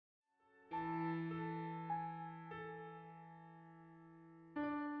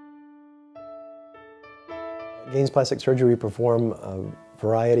Gaines Plastic Surgery, we perform a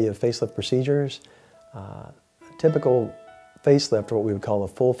variety of facelift procedures. A typical facelift, or what we would call a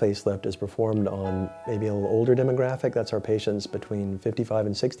full facelift, is performed on maybe a little older demographic. That's our patients between 55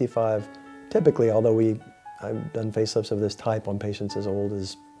 and 65. Typically, although I've done facelifts of this type on patients as old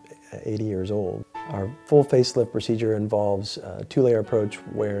as 80 years old. Our full facelift procedure involves a two-layer approach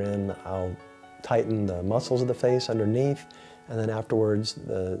wherein I'll tighten the muscles of the face underneath, and then afterwards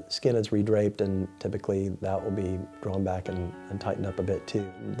the skin is redraped, and typically that will be drawn back and tightened up a bit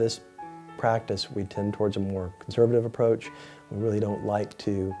too. This practice, we tend towards a more conservative approach. We really don't like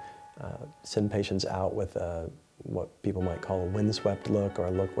to send patients out with what people might call a windswept look, or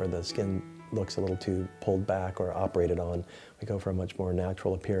a look where the skin looks a little too pulled back or operated on. We go for a much more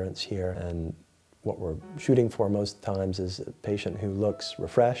natural appearance here, and what we're shooting for most times is a patient who looks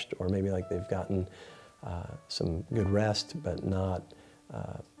refreshed, or maybe like they've gotten some good rest, but not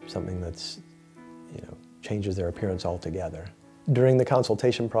something that's, changes their appearance altogether. During the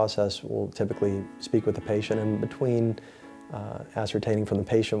consultation process, we'll typically speak with the patient, and between ascertaining from the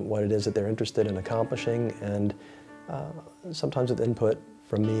patient what it is that they're interested in accomplishing, and sometimes with input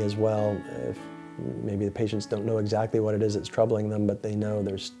from me as well, if maybe the patients don't know exactly what it is that's troubling them, but they know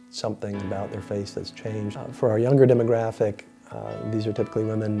there's something about their face that's changed. For our younger demographic, these are typically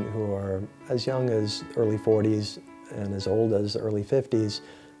women who are as young as early 40s and as old as early 50s,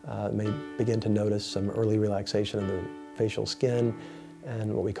 may begin to notice some early relaxation of the facial skin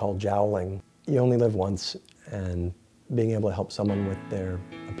and what we call jowling. You only live once, and being able to help someone with their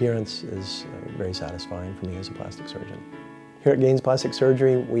appearance is very satisfying for me as a plastic surgeon. Here at Gaines Plastic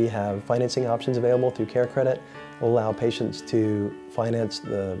Surgery, we have financing options available through Care Credit. We'll allow patients to finance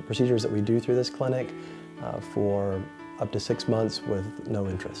the procedures that we do through this clinic for up to 6 months with no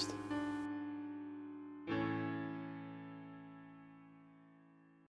interest.